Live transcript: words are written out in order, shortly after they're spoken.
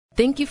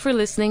Thank you for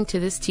listening to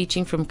this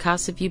teaching from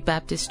Casa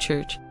Baptist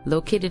Church,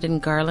 located in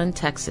Garland,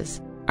 Texas.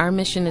 Our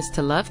mission is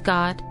to love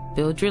God,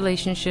 build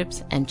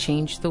relationships, and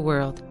change the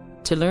world.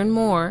 To learn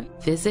more,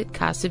 visit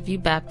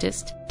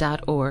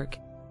casaviewbaptist.org.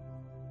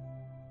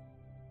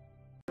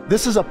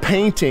 This is a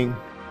painting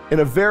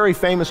in a very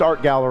famous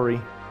art gallery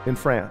in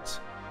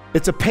France.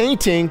 It's a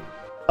painting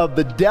of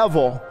the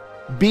devil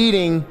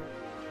beating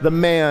the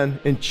man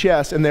in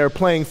chess, and they're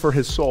playing for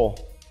his soul.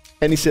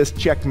 And he says,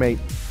 "Checkmate,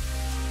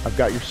 I've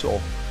got your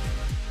soul."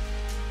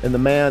 And the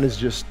man is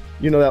just,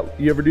 you know that,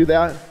 you ever do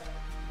that?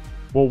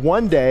 Well,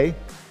 one day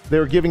they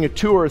were giving a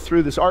tour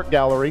through this art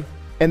gallery,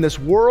 and this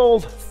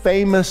world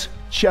famous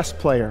chess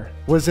player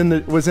was in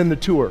the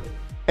tour.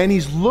 And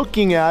he's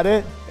looking at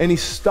it, and he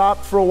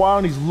stopped for a while,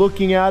 and he's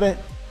looking at it,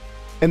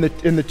 and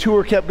the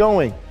tour kept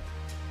going.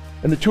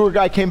 And the tour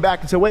guy came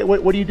back and said, wait,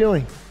 what are you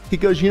doing? He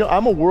goes,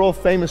 I'm a world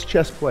famous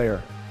chess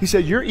player. He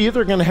said, you're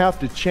either gonna have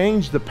to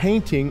change the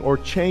painting or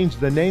change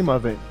the name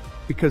of it,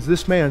 because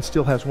this man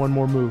still has one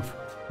more move.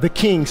 The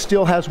king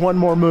still has one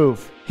more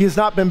move. He has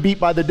not been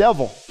beat by the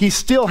devil. He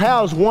still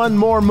has one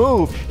more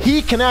move.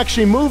 He can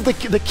actually move.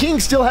 The king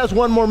still has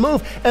one more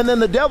move, and then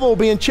the devil will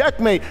be in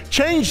checkmate.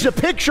 Change the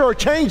picture or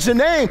change the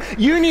name.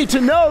 You need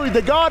to know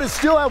that God is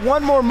still have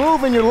one more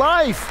move in your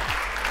life.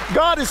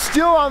 God is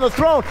still on the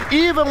throne,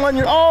 even when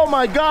you're, oh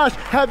my gosh,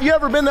 have you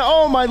ever been there?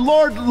 Oh my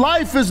Lord,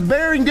 life is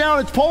bearing down,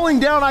 it's pulling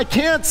down, I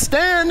can't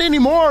stand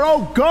anymore,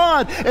 oh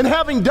God. And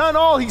having done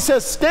all, he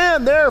says,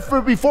 stand there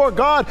before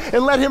God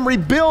and let him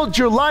rebuild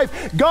your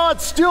life. God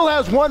still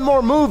has one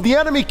more move. The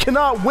enemy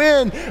cannot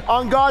win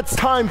on God's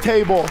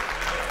timetable.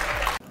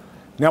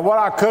 Now what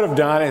I could have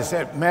done is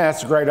said, man,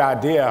 that's a great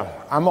idea.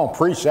 I'm going to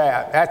preach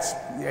that.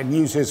 And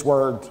use his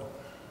words.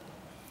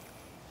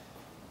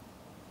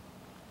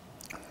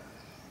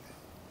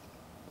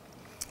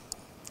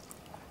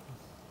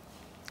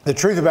 The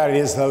truth about it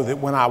is, though, that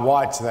when I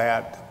watched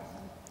that,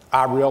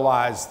 I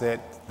realized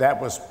that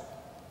that was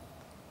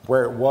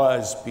where it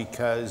was,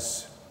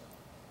 because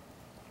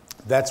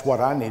that's what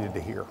I needed to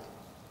hear.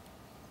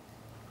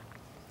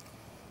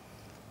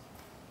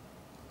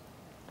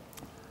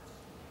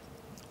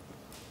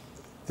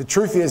 The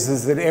truth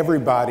is that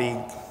everybody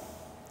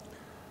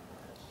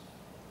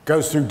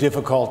goes through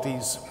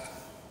difficulties.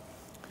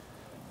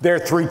 There are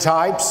three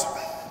types.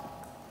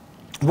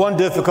 One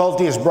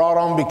difficulty is brought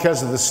on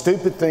because of the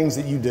stupid things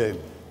that you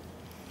do.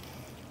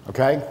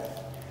 Okay?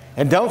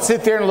 And don't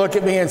sit there and look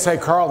at me and say,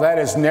 Carl, that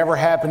has never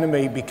happened to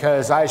me,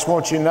 because I just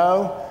want you to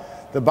know,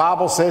 the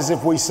Bible says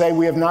if we say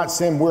we have not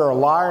sinned, we're a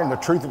liar, and the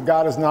truth of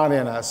God is not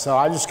in us. So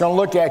I'm just going to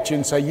look at you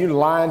and say, you're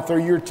lying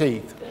through your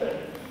teeth.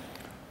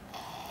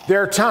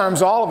 There are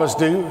times all of us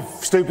do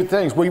stupid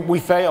things. We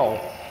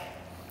fail.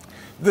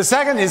 The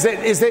second is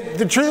that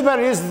the truth about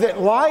it is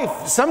that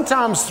life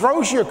sometimes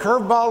throws you a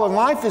curveball, and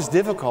life is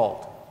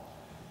difficult.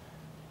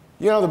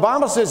 You know, the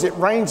Bible says it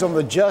rains on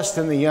the just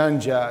and the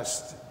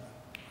unjust.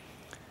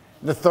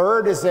 The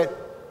third is that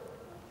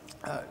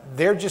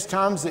there are just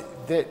times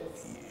that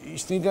you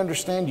just need to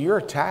understand you're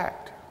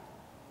attacked.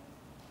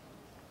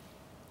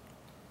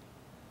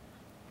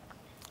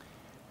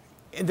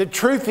 And the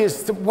truth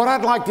is, what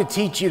I'd like to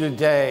teach you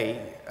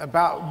today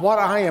about what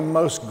I am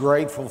most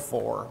grateful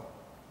for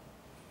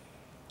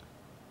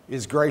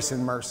is grace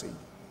and mercy.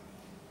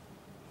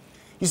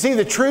 You see,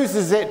 the truth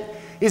is that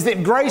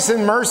grace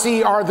and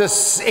mercy are the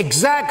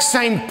exact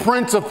same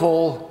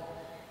principle,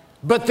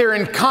 but they're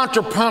in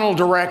contrapuntal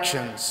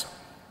directions.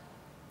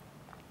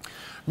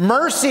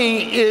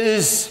 Mercy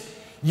is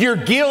you're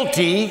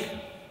guilty,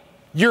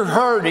 you're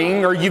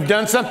hurting, or you've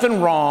done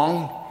something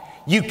wrong,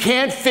 you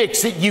can't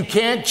fix it, you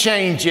can't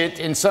change it,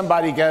 and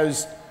somebody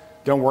goes,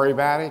 don't worry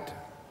about it,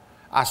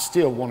 I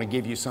still want to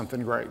give you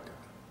something great.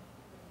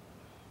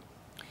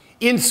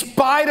 In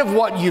spite of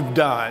what you've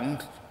done,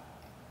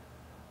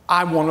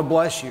 I want to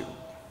bless you.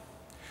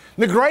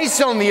 The grace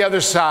on the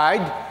other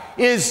side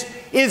is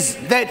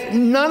that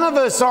none of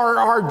us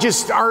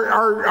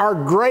are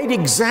great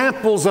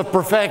examples of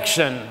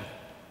perfection.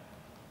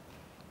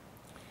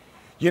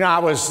 You know, I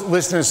was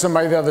listening to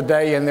somebody the other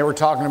day, and they were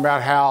talking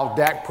about how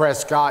Dak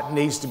Prescott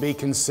needs to be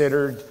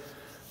considered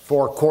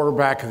for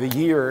quarterback of the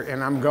year,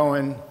 and I'm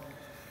going,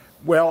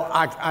 well,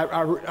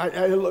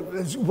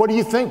 what do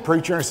you think,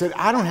 preacher? And I said,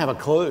 I don't have a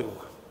clue.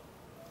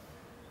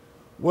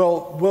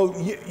 Well,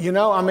 you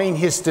know, I mean,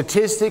 his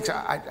statistics,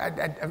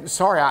 I'm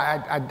sorry,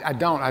 I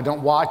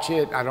don't watch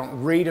it. I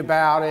don't read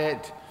about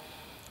it.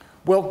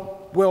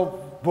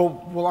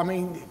 Well, I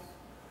mean,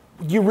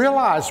 you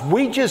realize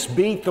we just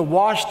beat the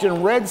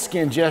Washington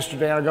Redskins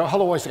yesterday. And I go,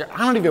 hold on, wait a second.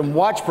 I don't even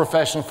watch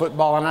professional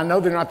football, and I know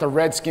they're not the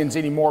Redskins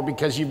anymore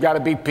because you've got to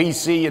be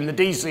PC and the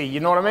DC. You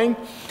know what I mean?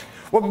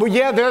 Well,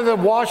 yeah, they're the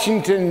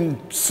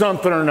Washington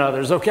something or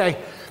others, okay?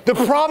 The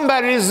problem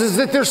about it is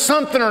that there's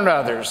something or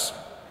others.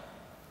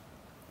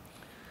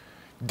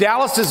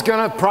 Dallas is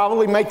going to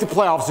probably make the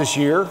playoffs this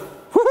year.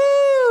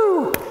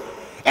 Woo-hoo!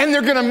 And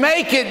they're going to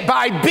make it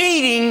by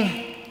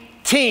beating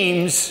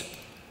teams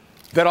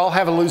that all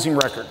have a losing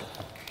record.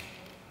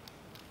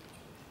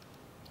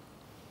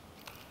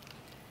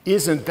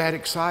 Isn't that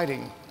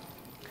exciting?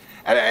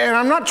 And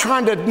I'm not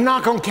trying to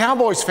knock on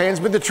Cowboys fans,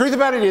 but the truth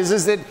about it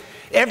is that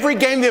every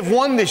game they've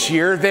won this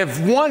year,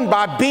 they've won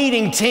by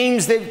beating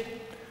teams that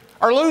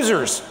are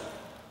losers.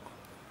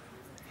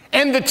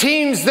 And the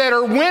teams that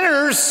are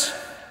winners,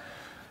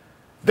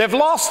 they've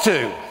lost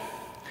to.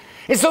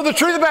 And so the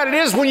truth about it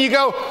is when you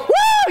go,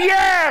 woo,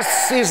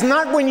 yes, is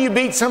not when you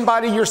beat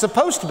somebody you're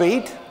supposed to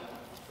beat.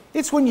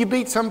 It's when you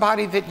beat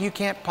somebody that you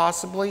can't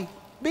possibly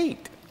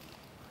beat.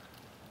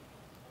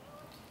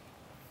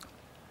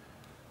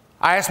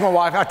 I asked my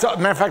wife,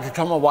 matter of fact, I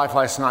told my wife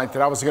last night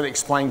that I was going to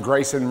explain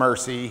grace and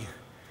mercy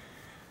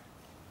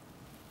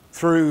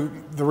through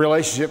the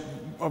relationship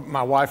of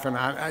my wife and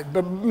I.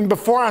 But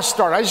before I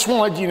start, I just want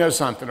to let you know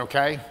something,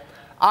 okay?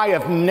 I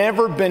have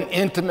never been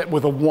intimate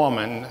with a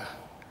woman.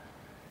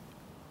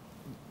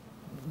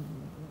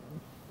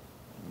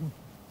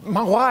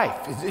 My wife,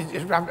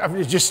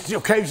 it's just,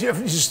 okay,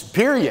 just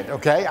period,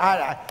 okay?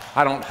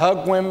 I don't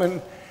hug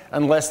women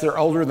unless they're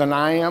older than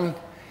I am.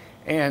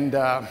 And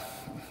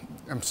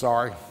I'm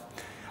sorry.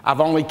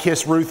 I've only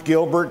kissed Ruth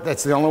Gilbert.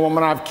 That's the only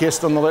woman I've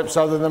kissed on the lips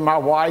other than my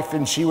wife,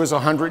 and she was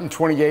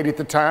 128 at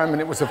the time,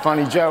 and it was a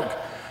funny joke.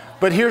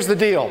 But here's the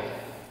deal.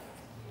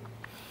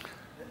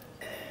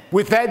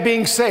 With that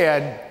being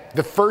said,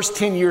 the first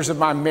 10 years of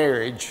my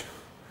marriage,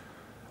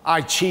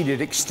 I cheated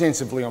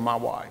extensively on my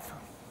wife.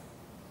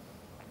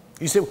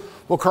 You say,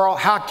 well, Carl,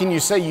 how can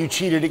you say you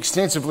cheated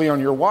extensively on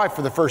your wife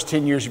for the first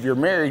 10 years of your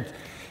marriage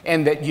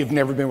and that you've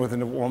never been with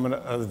a woman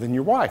other than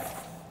your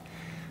wife?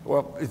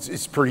 Well,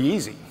 it's pretty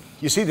easy.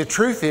 You see, the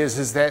truth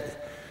is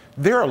that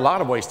there are a lot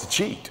of ways to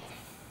cheat.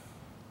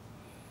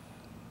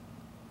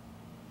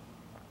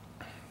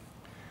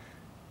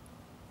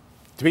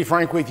 To be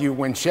frank with you,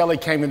 when Shelley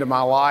came into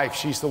my life,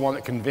 she's the one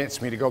that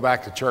convinced me to go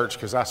back to church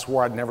because I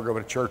swore I'd never go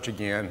to church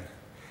again.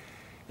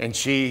 And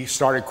she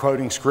started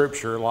quoting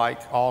scripture like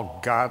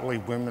all godly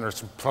women are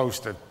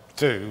supposed to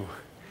do.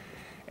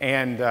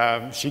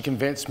 And she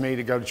convinced me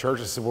to go to church.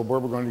 I said, well, where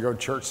are we going to go to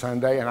church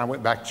Sunday? And I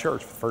went back to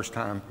church for the first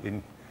time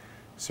in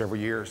several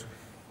years.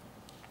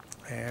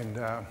 And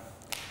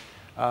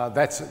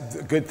that's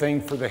a good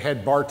thing for the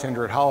head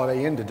bartender at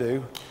Holiday Inn to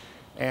do.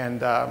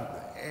 And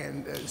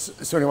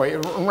so anyway,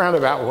 in a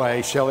roundabout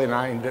way, Shelley and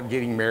I ended up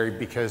getting married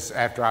because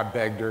after I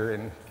begged her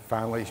and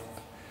finally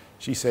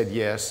she said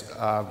yes.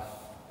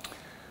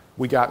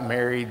 We got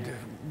married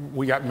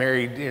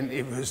and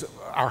it was,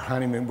 our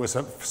honeymoon was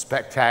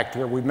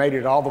spectacular. We made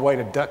it all the way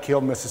to Duck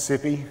Hill,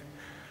 Mississippi.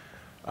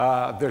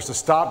 There's a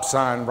stop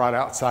sign right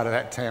outside of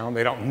that town.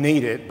 They don't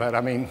need it, but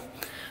I mean,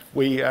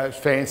 we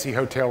fancy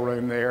hotel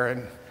room there,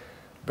 and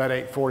about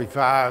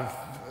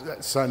 8:45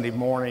 that Sunday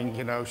morning,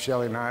 you know,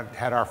 Shelley and I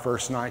had our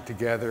first night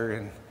together,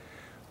 and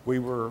we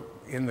were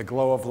in the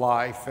glow of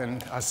life.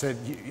 And I said,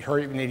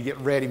 hurry, we need to get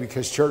ready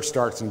because church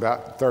starts in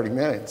about 30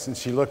 minutes. And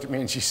she looked at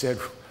me and she said,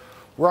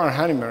 we're on a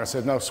honeymoon. I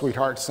said, no,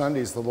 sweetheart, Sunday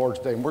is the Lord's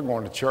day and we're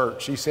going to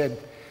church. She said,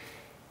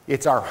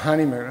 it's our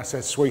honeymoon. I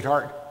said,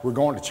 sweetheart, we're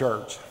going to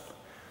church.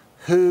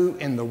 Who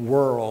in the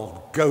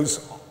world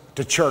goes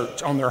to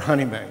church on their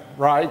honeymoon,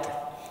 right?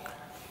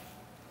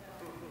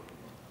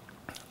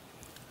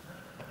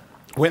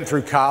 Went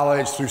through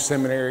college, through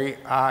seminary.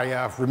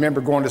 I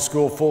remember going to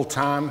school full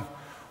time,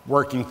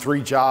 working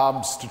 3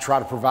 jobs to try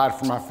to provide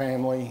for my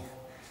family.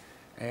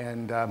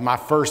 And my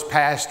first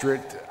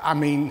pastorate, I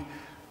mean,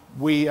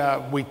 we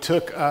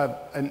took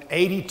an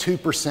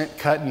 82%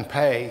 cut in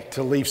pay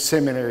to leave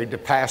seminary to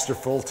pastor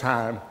full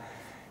time.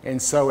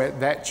 And so at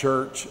that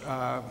church,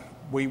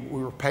 we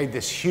were paid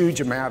this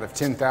huge amount of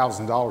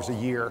 $10,000 a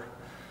year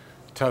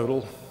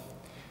total,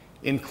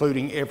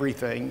 including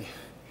everything,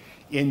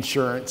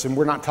 insurance. And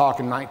we're not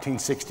talking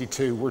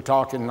 1962, we're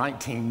talking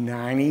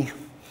 1990.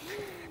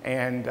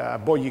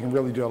 And boy, you can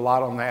really do a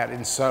lot on that.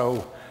 And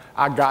so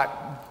I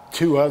got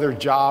 2 other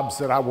jobs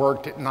that I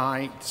worked at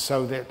night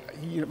so that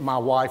my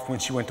wife, when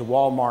she went to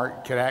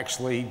Walmart, could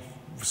actually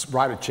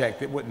write a check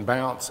that wouldn't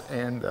bounce.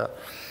 And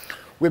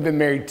we've been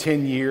married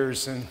 10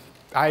 years, and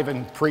I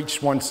even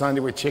preached one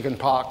Sunday with chicken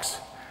pox.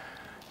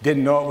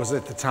 Didn't know it was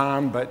at the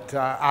time, but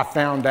I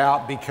found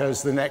out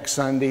because the next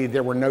Sunday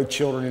there were no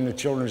children in the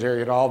children's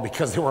area at all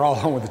because they were all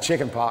home with the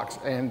chicken pox.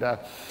 And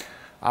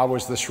I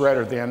was the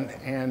shredder then.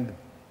 And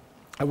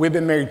we've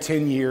been married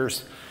 10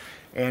 years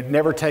and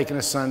never taken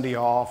a Sunday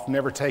off,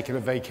 never taken a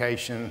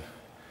vacation.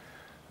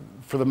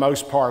 For the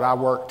most part, I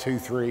worked 2,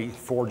 3,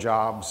 4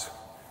 jobs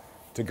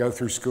to go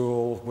through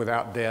school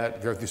without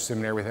debt, go through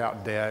seminary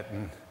without debt,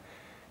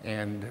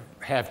 and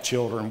have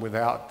children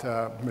without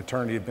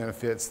maternity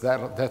benefits.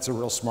 That's a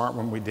real smart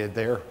one we did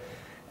there.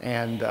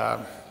 And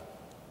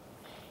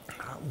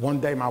one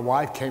day my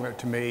wife came up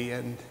to me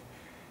and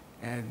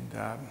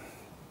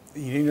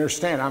you need to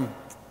understand, I'm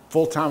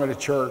full-time at a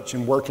church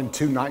and working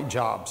 2 night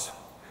jobs.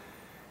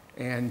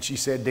 And she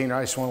said, Dean,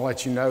 I just want to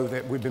let you know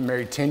that we've been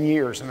married 10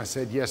 years. And I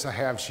said, yes, I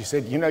have. She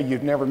said, you know,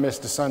 you've never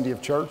missed a Sunday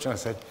of church? And I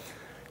said,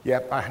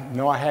 yep, I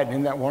know I hadn't.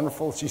 Isn't that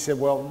wonderful? She said,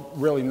 well,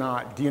 really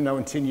not. Do you know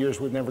in 10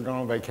 years we've never gone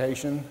on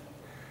vacation?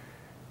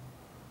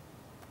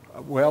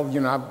 Well,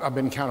 you know, I've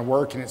been kind of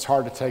working. It's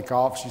hard to take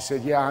off. She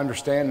said, yeah, I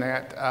understand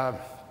that.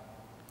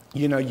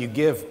 You know, you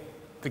give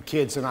the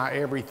kids and I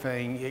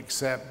everything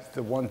except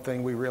the one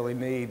thing we really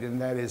need,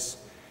 and that is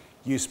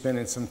you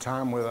spending some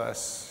time with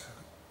us.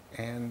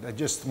 And I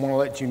just want to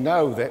let you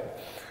know that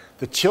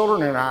the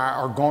children and I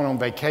are going on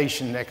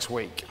vacation next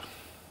week.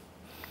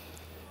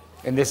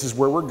 And this is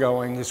where we're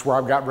going. This is where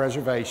I've got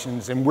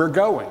reservations, and we're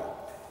going.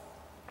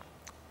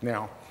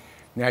 Now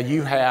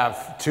you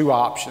have two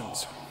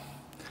options.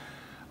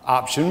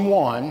 Option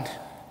one,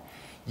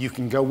 you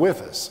can go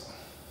with us,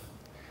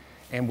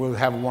 and we'll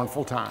have a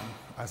wonderful time.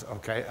 I said,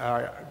 okay,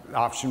 all right.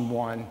 Option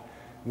one,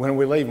 when are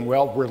we leaving?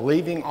 Well, we're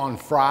leaving on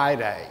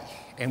Friday,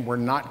 and we're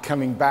not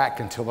coming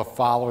back until the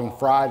following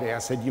Friday. I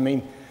said, you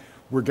mean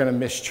we're going to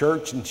miss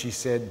church? And she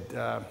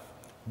said,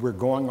 we're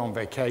going on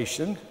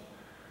vacation.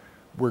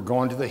 We're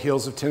going to the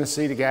hills of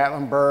Tennessee to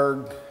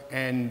Gatlinburg,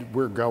 and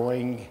we're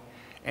going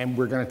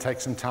to take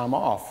some time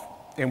off,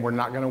 and we're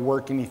not going to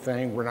work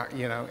anything. We're not,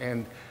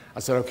 and I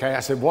said, okay.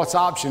 I said, what's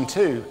option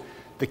two?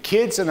 The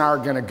kids and I are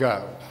going to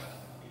go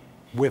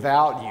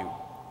without you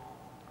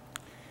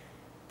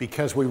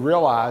because we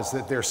realize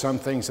that there's some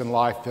things in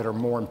life that are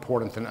more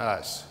important than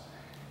us.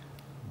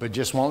 But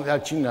just want to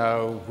let you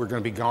know, we're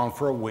going to be gone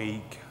for a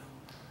week,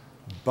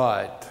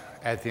 but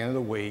at the end of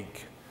the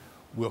week,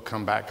 we'll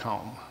come back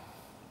home.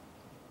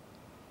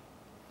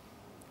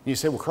 You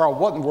say, well, Carl,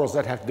 what in the world does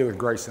that have to do with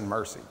grace and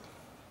mercy?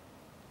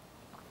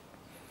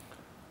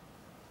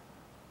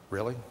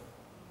 Really?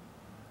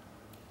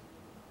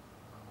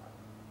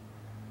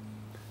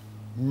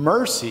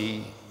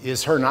 Mercy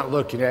is her not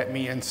looking at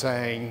me and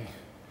saying,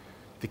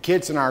 the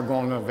kids and I are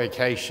going on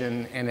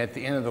vacation, and at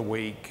the end of the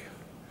week,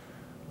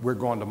 we're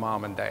going to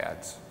mom and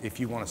dad's. If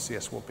you want to see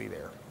us, we'll be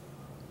there.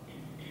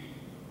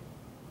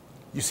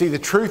 You see, the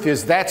truth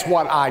is that's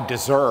what I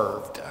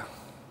deserved.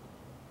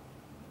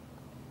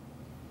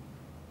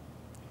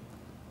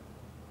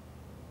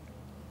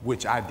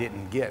 Which I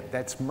didn't get.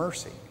 That's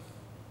mercy.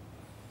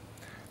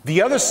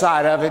 The other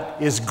side of it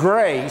is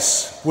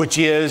grace, which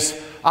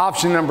is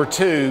option number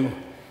two.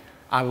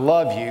 I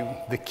love you.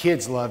 The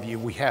kids love you.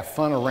 We have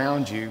fun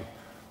around you.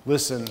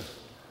 Listen,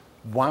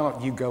 why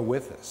don't you go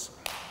with us?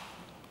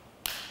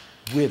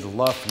 We'd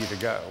love for you to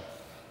go.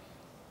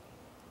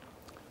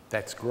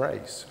 That's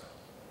grace.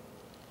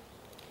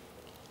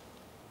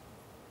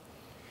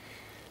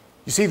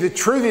 You see, the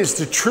truth is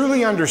to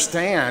truly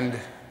understand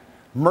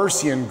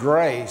mercy and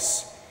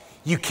grace,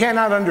 you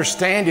cannot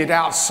understand it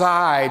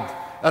outside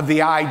of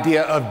the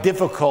idea of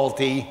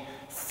difficulty,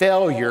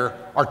 failure,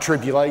 or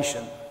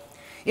tribulation.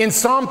 In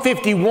Psalm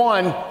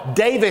 51,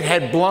 David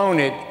had blown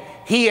it.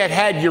 He had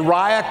had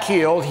Uriah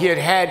killed. He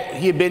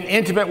had been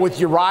intimate with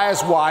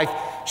Uriah's wife.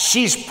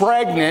 She's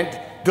pregnant,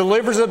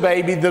 delivers a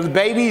baby. The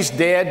baby's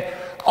dead.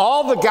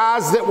 All the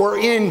guys that were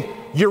in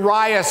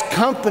Uriah's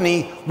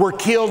company were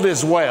killed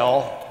as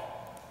well.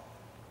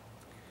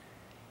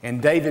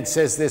 And David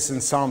says this in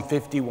Psalm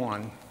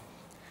 51.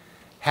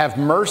 Have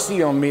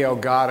mercy on me, O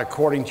God,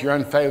 according to your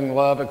unfailing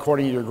love,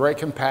 according to your great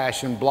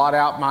compassion. Blot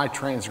out my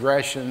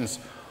transgressions,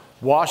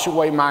 wash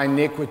away my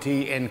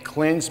iniquity, and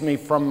cleanse me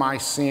from my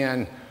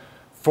sin.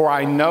 For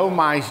I know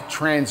my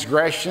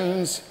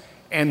transgressions,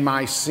 and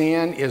my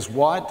sin is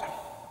what?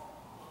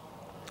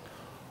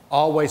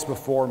 Always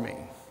before me.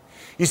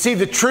 You see,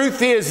 the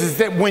truth is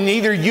that when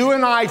either you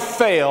and I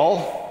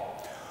fail,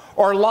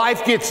 or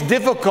life gets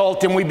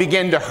difficult and we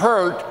begin to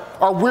hurt,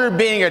 or we're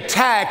being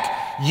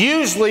attacked,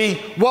 usually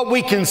what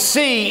we can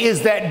see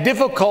is that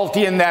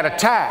difficulty in that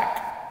attack.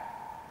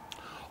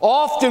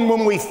 Often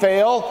when we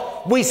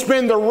fail, we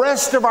spend the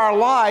rest of our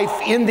life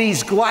in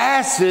these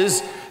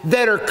glasses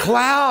that are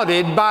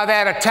clouded by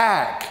that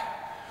attack.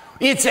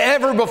 It's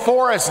ever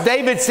before us.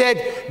 David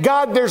said,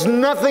 God, there's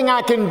nothing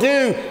I can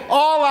do.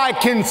 All I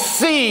can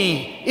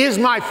see is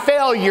my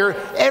failure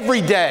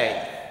every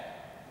day.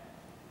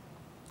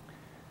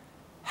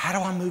 How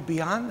do I move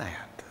beyond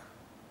that?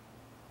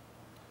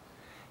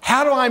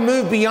 How do I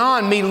move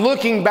beyond me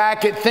looking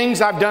back at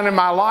things I've done in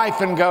my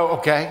life and go,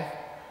 okay,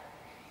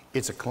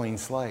 it's a clean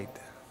slate.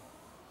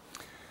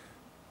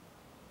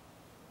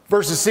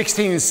 Verses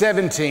 16 and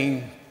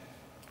 17,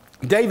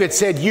 David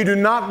said, you do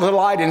not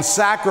delight in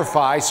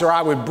sacrifice, or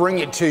I would bring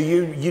it to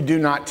you. You do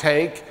not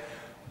take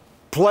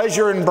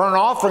pleasure in burnt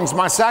offerings.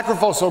 My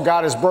sacrifice, O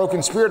God, is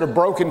broken spirit, a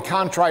broken,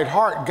 contrite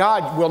heart.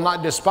 God will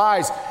not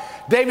despise.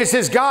 David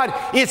says, God,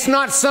 it's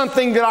not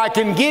something that I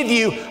can give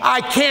you.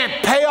 I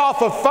can't pay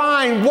off a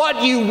fine.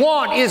 What you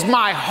want is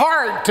my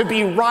heart to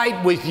be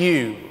right with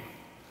you.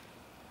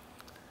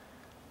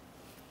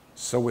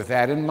 So with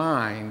that in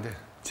mind,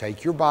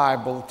 take your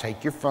Bible,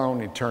 take your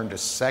phone, and turn to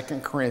 2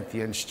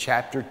 Corinthians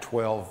chapter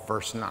 12,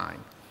 verse 9.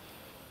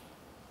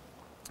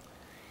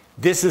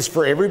 This is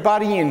for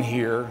everybody in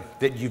here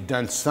that you've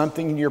done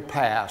something in your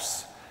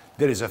past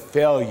that is a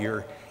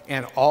failure,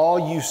 and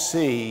all you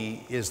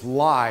see is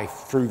life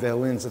through the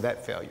lens of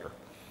that failure.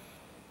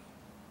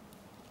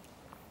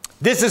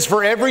 This is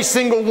for every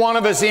single one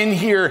of us in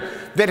here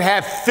that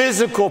have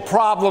physical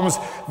problems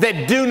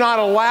that do not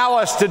allow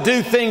us to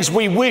do things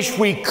we wish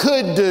we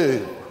could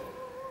do.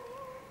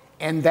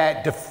 And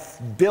that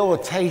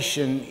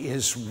debilitation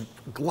is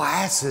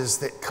glasses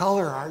that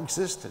color our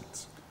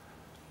existence.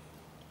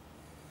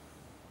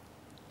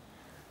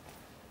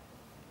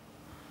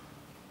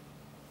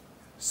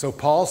 So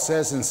Paul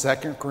says in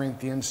 2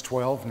 Corinthians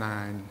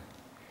 12:9,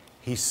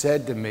 he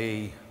said to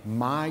me,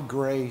 my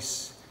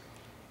grace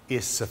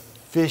is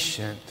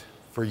sufficient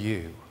for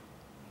you.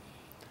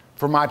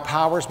 For my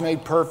power is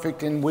made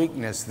perfect in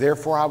weakness.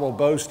 Therefore I will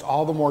boast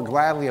all the more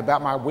gladly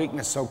about my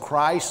weakness, so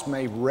Christ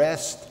may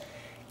rest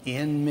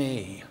in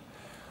me.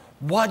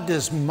 What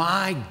does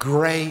my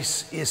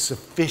grace is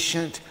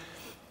sufficient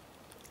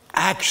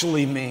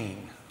actually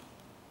mean?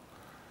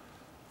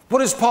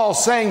 What is Paul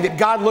saying? That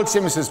God looks at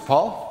him and says,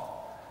 Paul,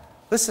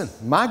 listen,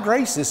 my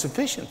grace is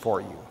sufficient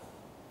for you.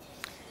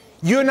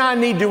 You and I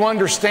need to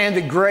understand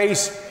that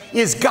grace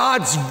is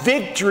God's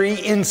victory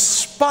in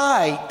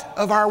spite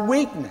of our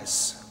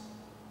weakness.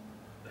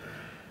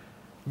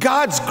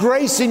 God's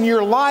grace in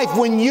your life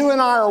when you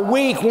and I are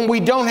weak, when we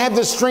don't have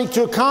the strength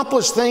to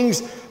accomplish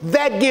things,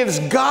 that gives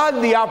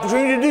God the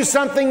opportunity to do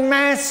something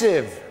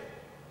massive.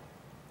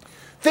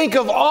 Think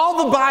of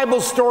all the Bible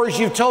stories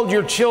you've told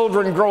your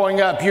children growing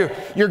up,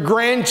 your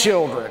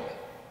grandchildren.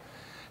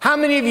 How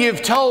many of you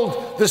have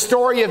told the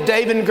story of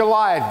David and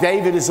Goliath?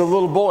 David is a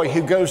little boy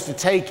who goes to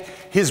take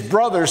his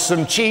brothers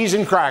some cheese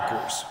and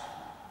crackers.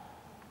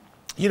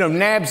 You know,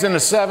 Nabs in a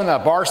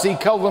 7-Up,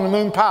 RC Cola in a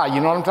moon pie. You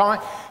know what I'm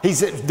talking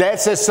about? Dad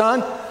says,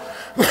 son,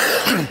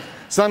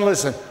 son,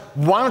 listen,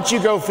 why don't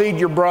you go feed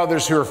your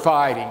brothers who are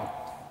fighting?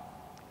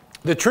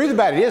 The truth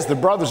about it is the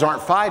brothers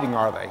aren't fighting,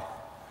 are they?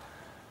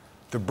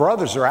 The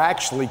brothers are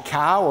actually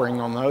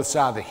cowering on the other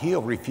side of the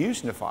hill,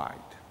 refusing to fight.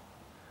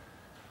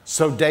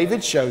 So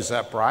David shows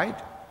up, right?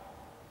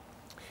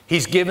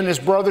 He's given his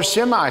brother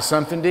Shimei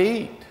something to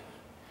eat.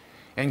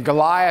 And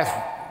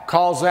Goliath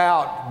calls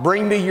out,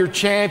 bring me your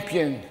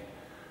champion.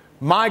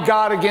 My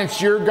God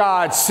against your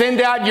God.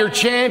 Send out your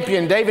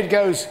champion. David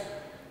goes,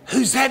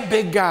 who's that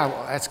big guy?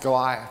 Well, that's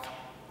Goliath.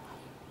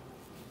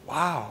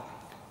 Wow.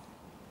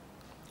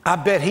 I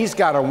bet he's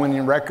got a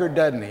winning record,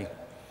 doesn't he?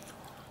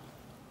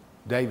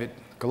 David,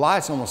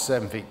 Goliath's almost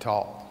 7 feet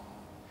tall.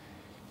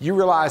 You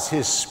realize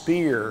his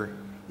spear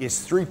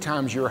is 3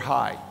 times your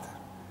height.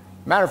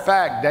 Matter of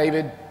fact,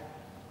 David,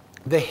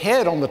 the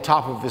head on the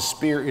top of his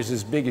spear is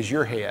as big as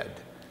your head.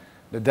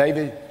 Now,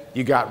 David,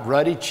 you got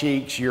ruddy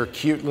cheeks. You're a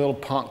cute little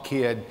punk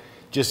kid.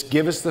 Just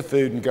give us the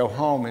food and go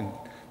home. And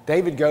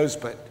David goes,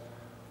 but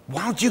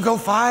why don't you go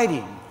fight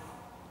him?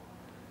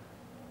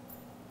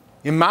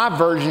 In my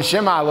version,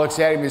 Shimei looks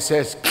at him and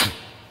says,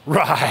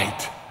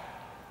 right,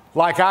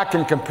 like I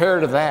can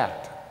compare to that.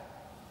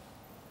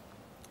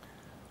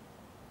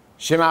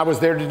 Shimei was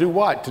there to do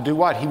what? To do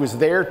what? He was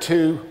there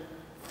to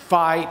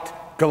fight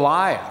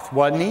Goliath,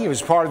 wasn't he? He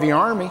was part of the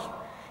army.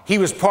 He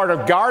was part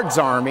of God's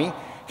army.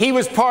 He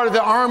was part of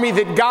the army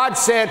that God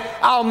said,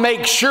 I'll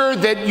make sure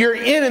that your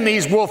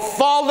enemies will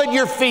fall at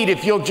your feet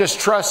if you'll just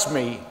trust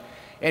me.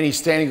 And he's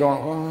standing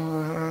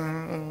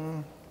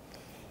going,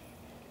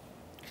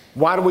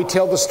 Why do we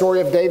tell the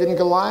story of David and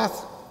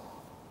Goliath?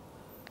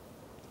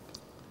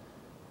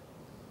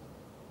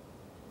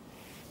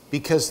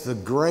 Because the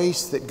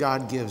grace that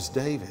God gives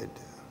David,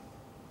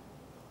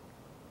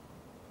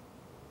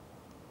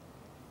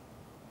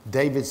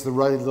 David's the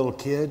ruddy little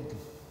kid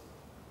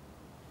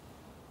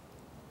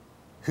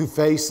who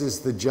faces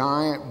the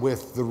giant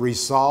with the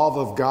resolve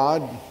of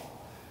God.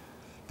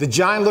 The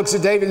giant looks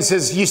at David and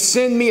says, you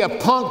send me a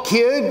punk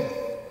kid?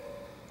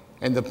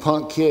 And the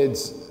punk kid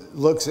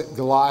looks at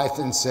Goliath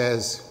and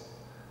says,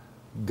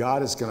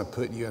 God is going to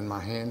put you in my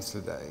hands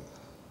today.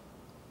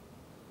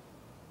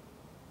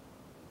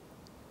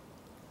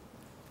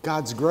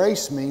 God's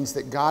grace means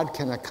that God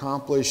can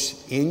accomplish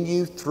in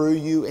you, through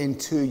you, and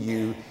to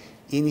you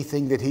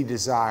anything that He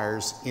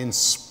desires in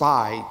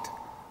spite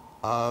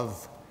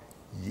of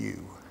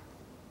you.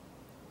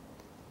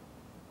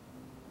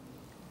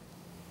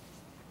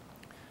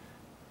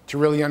 To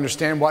really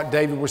understand what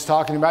David was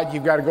talking about,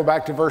 you've got to go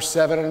back to verse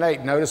 7 and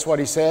 8. Notice what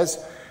he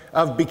says.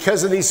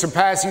 Because of these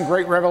surpassing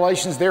great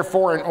revelations,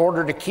 therefore, in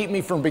order to keep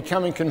me from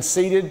becoming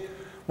conceited.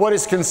 What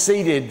is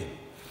conceited?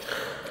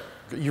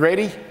 You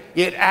ready?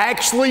 It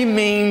actually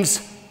means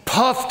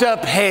puffed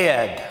up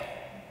head.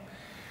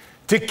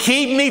 To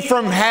keep me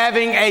from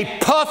having a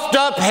puffed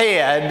up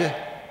head.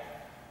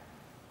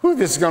 Whew,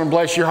 this is going to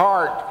bless your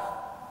heart.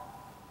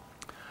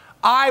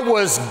 I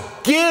was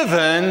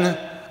given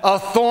a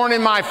thorn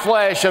in my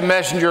flesh, a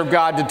messenger of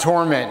God to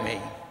torment me.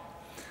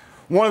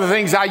 One of the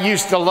things I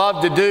used to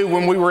love to do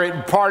when we were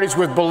at parties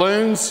with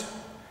balloons,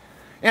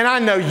 and I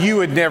know you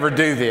would never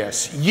do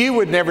this. You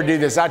would never do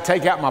this. I'd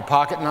take out my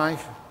pocket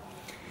knife,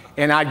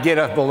 and I'd get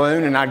a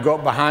balloon, and I'd go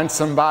up behind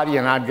somebody,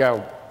 and I'd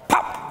go,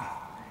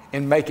 pop,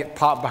 and make it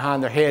pop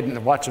behind their head,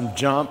 and watch them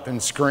jump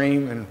and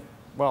scream. And,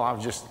 well, I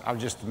was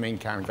just a mean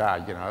kind of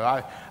guy, you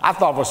know. I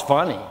thought it was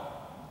funny.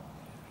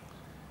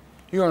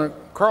 You're going,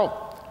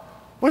 Carl,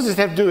 what does this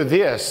have to do with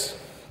this?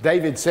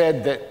 David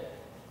said that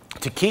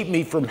to keep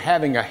me from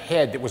having a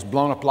head that was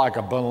blown up like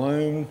a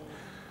balloon,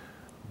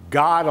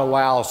 God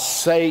allows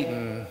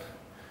Satan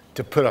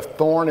to put a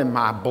thorn in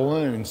my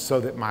balloon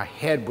so that my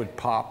head would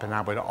pop and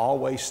I would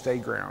always stay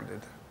grounded.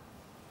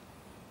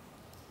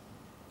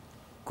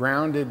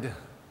 Grounded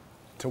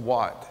to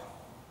what?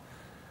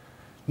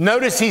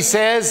 Notice he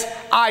says,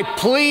 I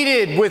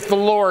pleaded with the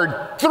Lord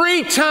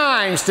 3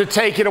 times to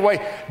take it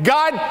away.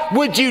 God,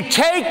 would you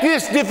take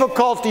this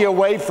difficulty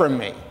away from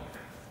me?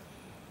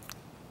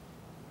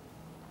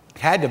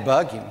 Had to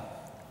bug him.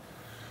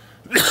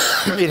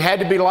 It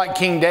had to be like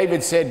King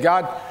David said,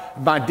 God,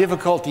 my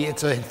difficulty,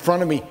 it's in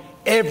front of me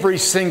every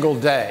single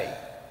day.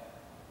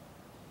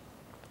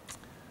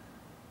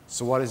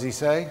 So what does he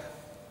say?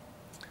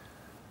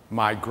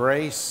 My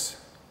grace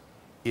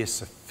is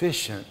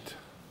sufficient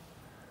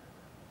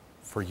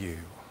for you.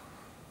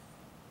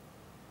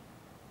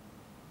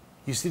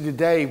 You see,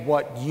 today,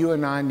 what you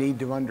and I need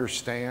to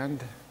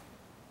understand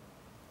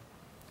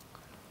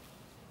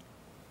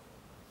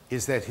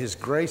is that His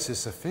grace is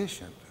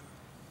sufficient.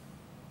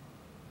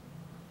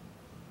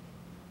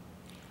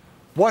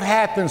 What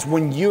happens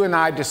when you and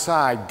I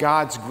decide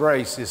God's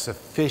grace is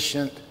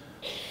sufficient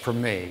for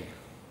me?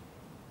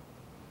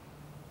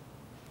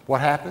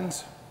 What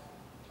happens?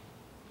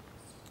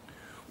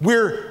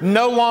 We're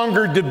no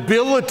longer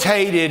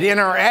debilitated in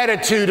our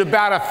attitude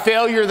about a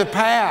failure of the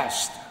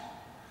past.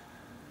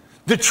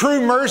 The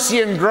true mercy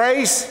and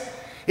grace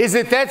is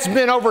that that's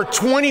been over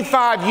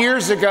 25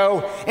 years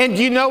ago, and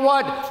you know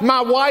what?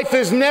 My wife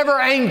is never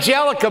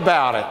angelic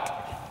about it.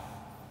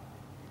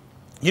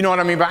 You know what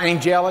I mean by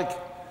angelic?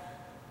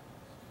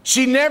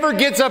 She never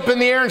gets up in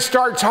the air and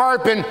starts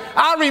harping.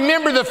 I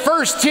remember the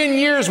first 10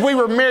 years we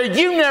were married,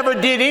 you never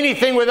did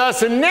anything with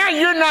us, and now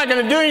you're not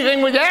going to do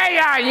anything with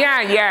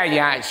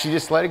yeah. She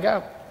just let it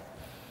go.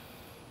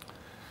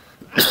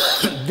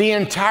 The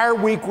entire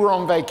week we're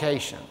on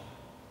vacation,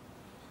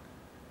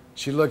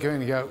 she'd look at me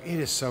and go, it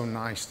is so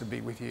nice to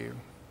be with you.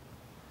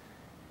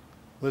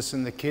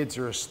 Listen, the kids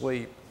are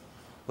asleep.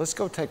 Let's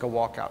go take a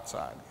walk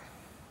outside.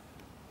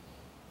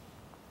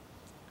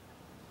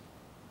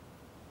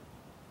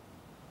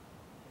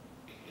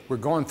 We're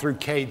going through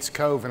Cades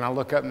Cove, and I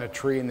look up in a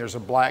tree, and there's a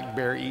black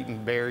bear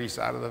eating berries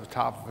out of the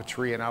top of a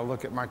tree, and I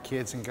look at my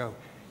kids and go,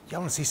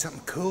 y'all want to see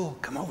something cool?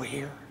 Come over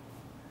here.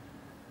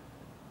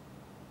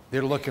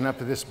 They're looking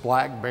up at this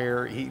black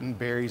bear eating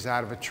berries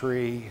out of a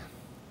tree.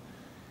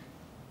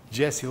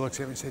 Jesse looks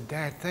at me and said,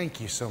 Dad,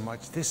 thank you so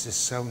much. This is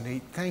so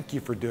neat. Thank you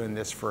for doing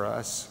this for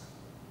us.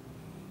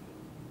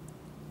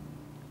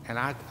 And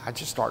I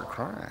just started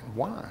crying.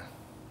 Why?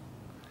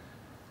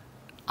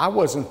 I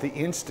wasn't the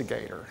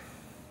instigator.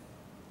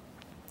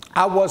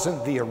 I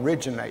wasn't the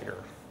originator.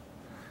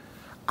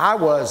 I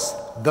was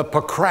the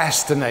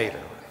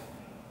procrastinator.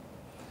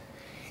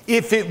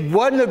 If it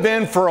wouldn't have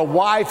been for a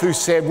wife who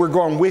said, we're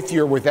going with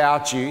you or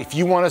without you, if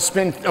you want to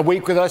spend a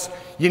week with us,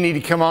 you need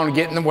to come on and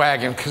get in the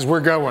wagon because we're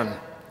going.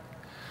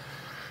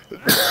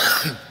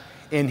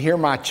 And here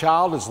my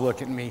child is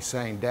looking at me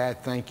saying,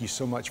 Dad, thank you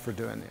so much for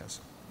doing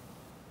this.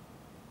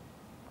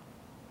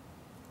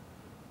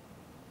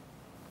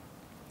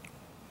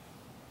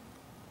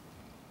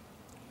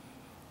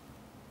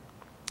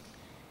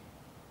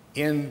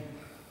 In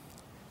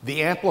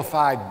the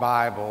Amplified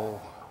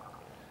Bible,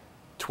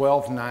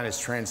 12:9 is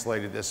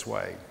translated this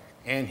way.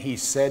 And he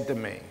said to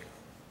me,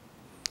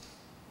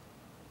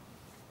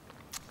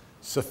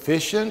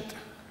 sufficient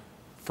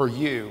for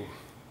you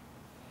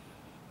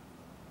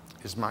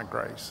is my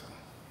grace.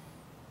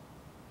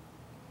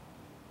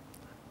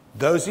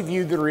 Those of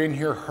you that are in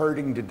here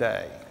hurting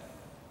today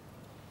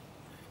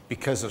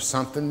because of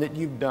something that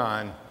you've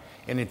done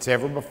and it's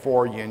ever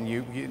before you,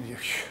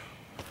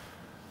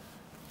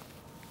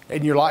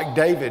 and you're like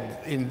David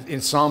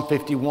in Psalm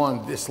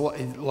 51, this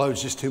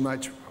load's just too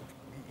much.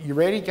 You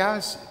ready,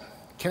 guys?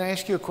 Can I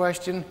ask you a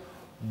question?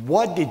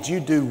 What did you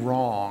do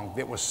wrong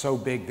that was so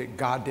big that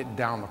God didn't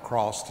die on the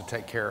cross to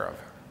take care of?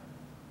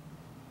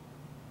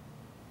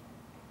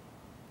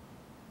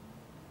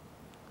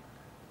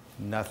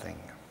 Nothing.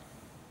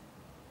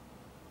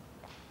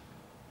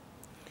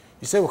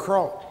 You say, well,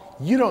 Carl,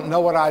 you don't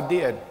know what I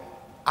did.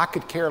 I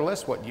could care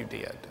less what you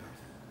did.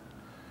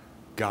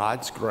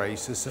 God's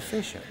grace is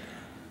sufficient.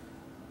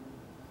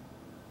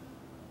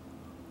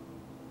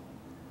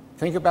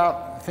 Think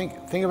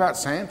about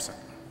Samson.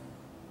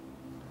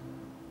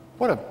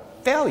 What a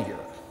failure.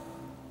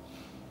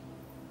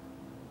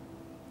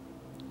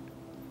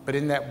 But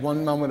in that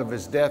one moment of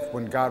his death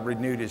when God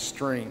renewed his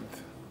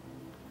strength,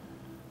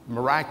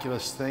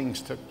 miraculous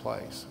things took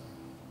place.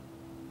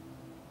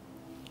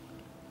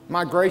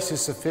 My grace is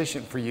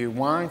sufficient for you.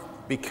 Why?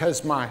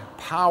 Because my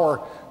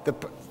power,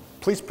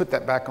 please put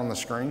that back on the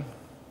screen.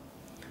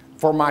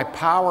 For my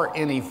power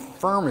in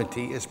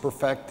infirmity is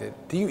perfected.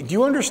 Do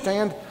you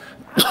understand?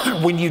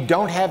 When you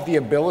don't have the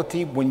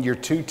ability, when you're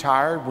too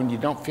tired, when you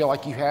don't feel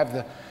like you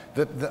have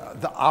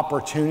the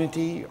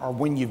opportunity, or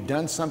when you've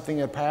done something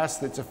in the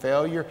past that's a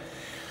failure,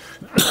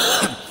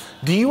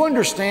 do you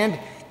understand?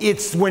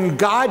 It's when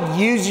God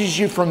uses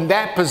you from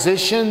that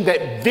position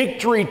that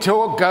victory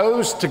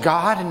goes to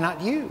God and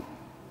not you.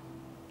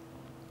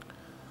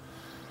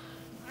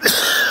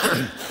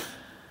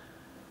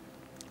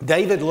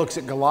 David looks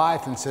at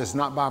Goliath and says,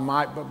 not by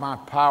might, but by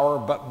power,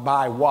 but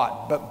by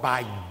what? But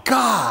by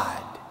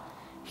God.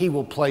 He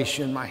will place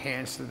you in my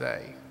hands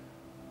today.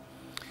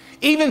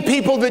 Even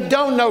people that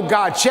don't know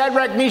God,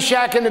 Shadrach,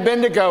 Meshach, and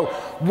Abednego,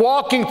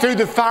 walking through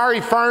the fiery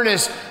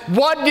furnace,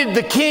 what did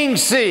the king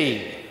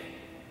see?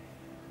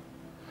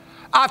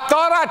 I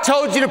thought I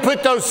told you to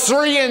put those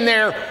three in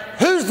there.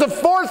 Who's the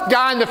fourth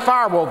guy in the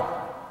fire?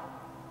 Well,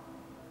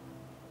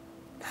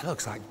 that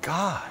looks like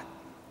God.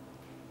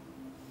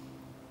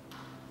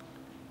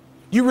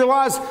 You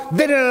realize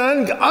that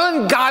an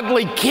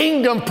ungodly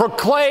kingdom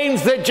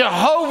proclaims that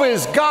Jehovah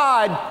is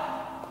God.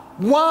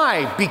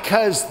 Why?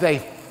 Because they,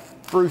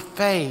 through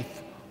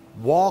faith,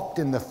 walked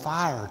in the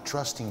fire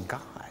trusting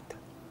God.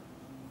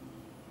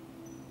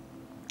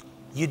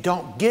 You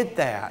don't get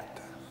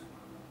that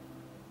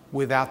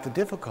without the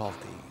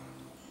difficulty.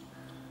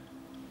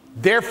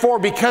 Therefore,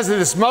 because of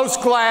this,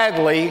 most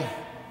gladly,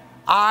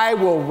 I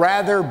will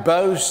rather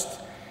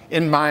boast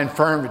in my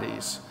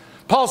infirmities.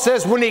 Paul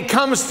says when it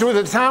comes to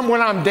the time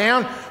when I'm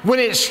down, when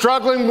it's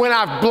struggling, when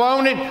I've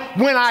blown it,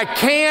 when I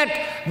can't,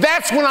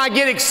 that's when I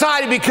get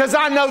excited because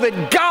I know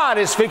that God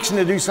is fixing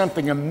to do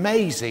something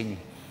amazing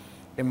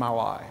in my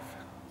life.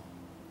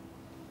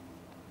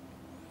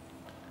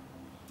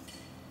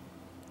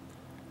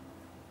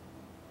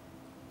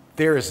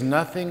 There is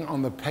nothing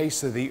on the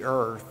face of the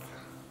earth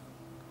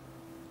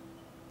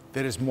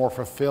that is more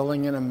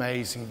fulfilling and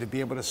amazing to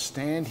be able to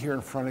stand here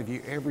in front of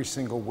you every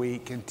single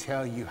week and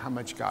tell you how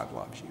much God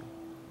loves you.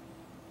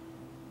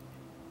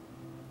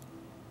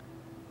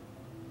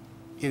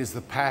 It is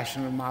the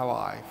passion of my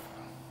life.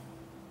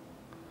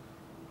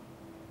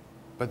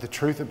 But the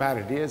truth about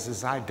it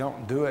is I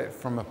don't do it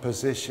from a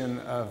position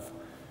of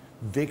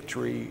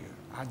victory.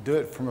 I do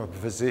it from a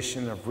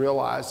position of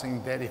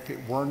realizing that if it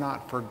were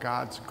not for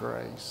God's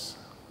grace,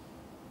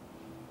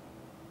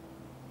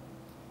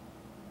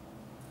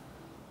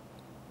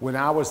 when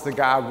I was the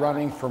guy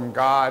running from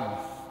God,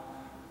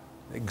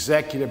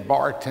 executive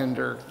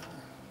bartender,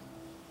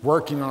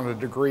 working on a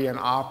degree in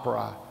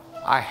opera,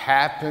 I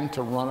happened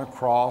to run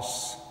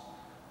across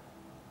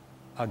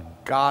a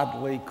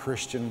godly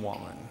Christian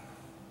woman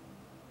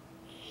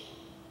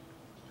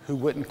who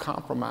wouldn't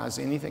compromise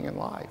anything in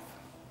life.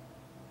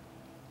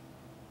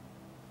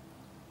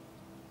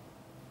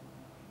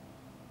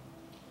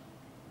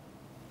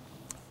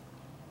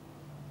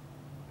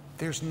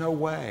 There's no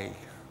way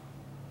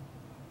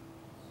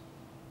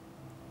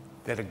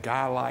that a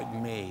guy like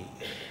me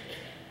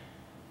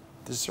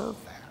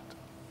deserved that.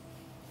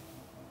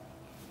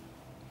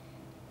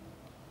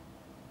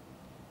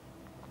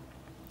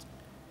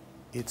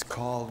 It's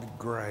called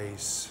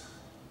grace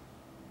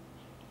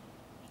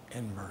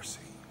and mercy.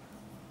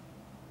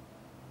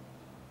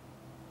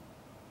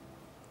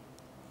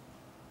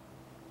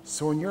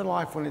 So in your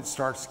life, when it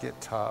starts to get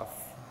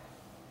tough,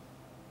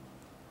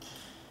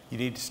 you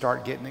need to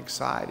start getting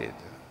excited,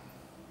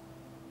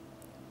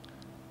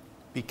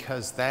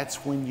 because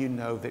that's when you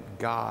know that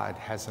God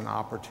has an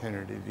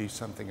opportunity to do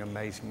something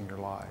amazing in your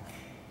life.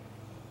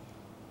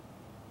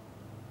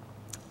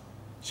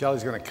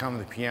 Shelly's going to come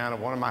to the piano.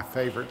 One of my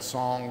favorite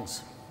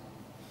songs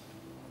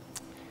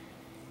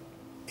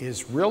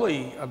is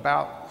really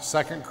about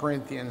 2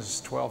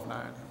 Corinthians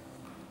 12:9.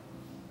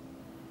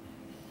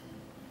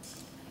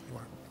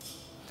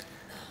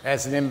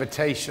 As an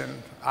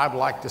invitation, I'd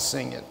like to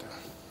sing it.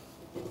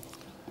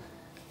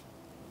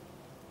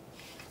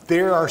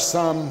 There are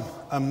some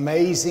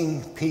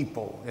amazing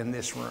people in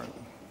this room.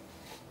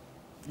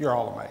 You're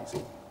all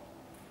amazing.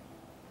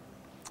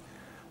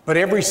 But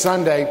every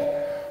Sunday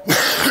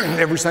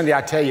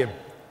I tell you,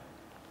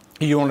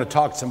 you want to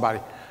talk to somebody,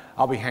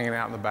 I'll be hanging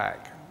out in the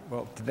back.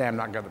 Well, today I'm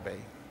not going to be.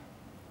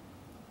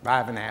 I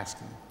haven't asked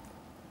him.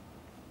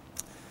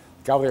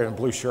 The guy over there in a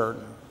blue shirt,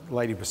 the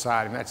lady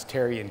beside him, that's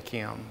Terry and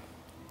Kim.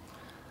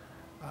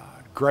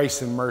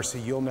 Grace and mercy,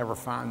 you'll never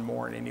find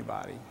more in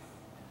anybody.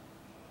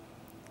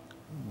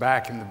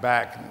 Back in the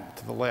back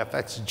to the left,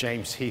 that's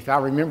James Heath. I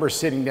remember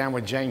sitting down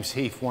with James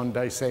Heath one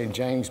day saying,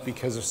 James,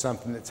 because of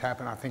something that's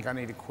happened, I think I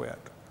need to quit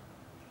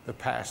the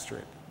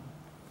pastorate.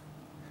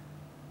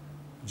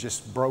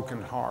 Just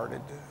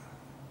brokenhearted.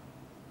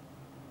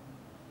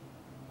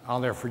 I'll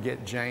never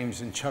forget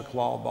James and Chuck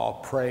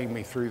Lawball praying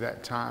me through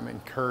that time,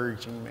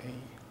 encouraging me.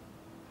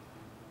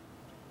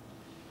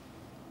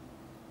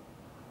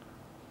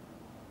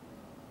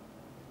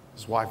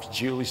 His wife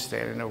Julie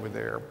standing over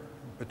there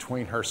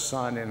between her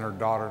son and her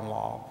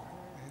daughter-in-law.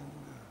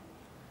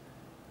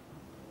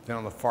 Then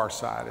on the far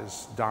side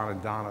is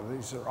Donna.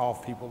 These are all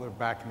people that are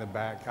back in the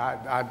back.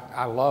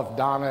 I love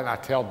Donna and I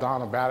tell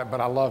Donna about it,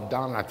 but I love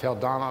Donna and I tell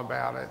Donna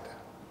about it.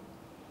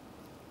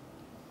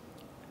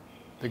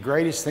 The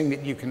greatest thing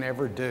that you can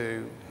ever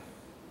do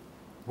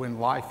when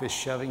life is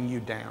shoving you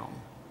down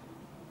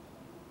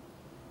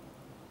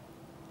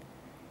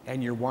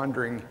and you're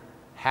wondering,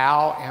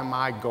 how am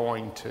I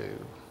going to?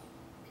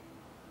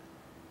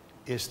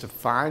 Is to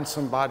find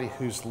somebody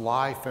whose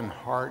life and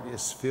heart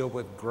is filled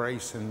with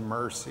grace and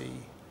mercy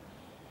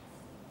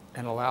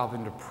and allow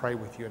them to pray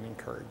with you and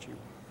encourage you.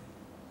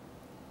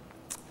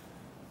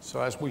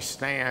 So as we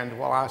stand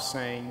while I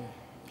sing,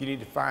 if you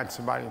need to find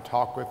somebody and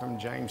talk with them,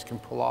 James can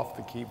pull off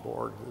the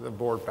keyboard, the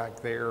board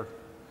back there.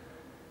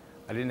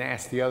 I didn't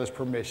ask the others'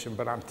 permission,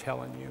 but I'm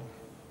telling you,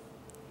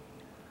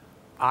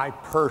 I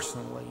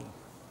personally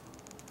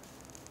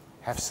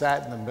have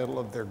sat in the middle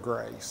of their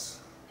grace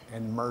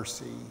and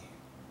mercy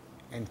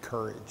and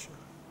courage.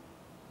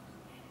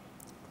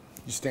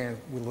 You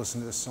stand, we listen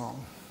to this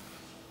song.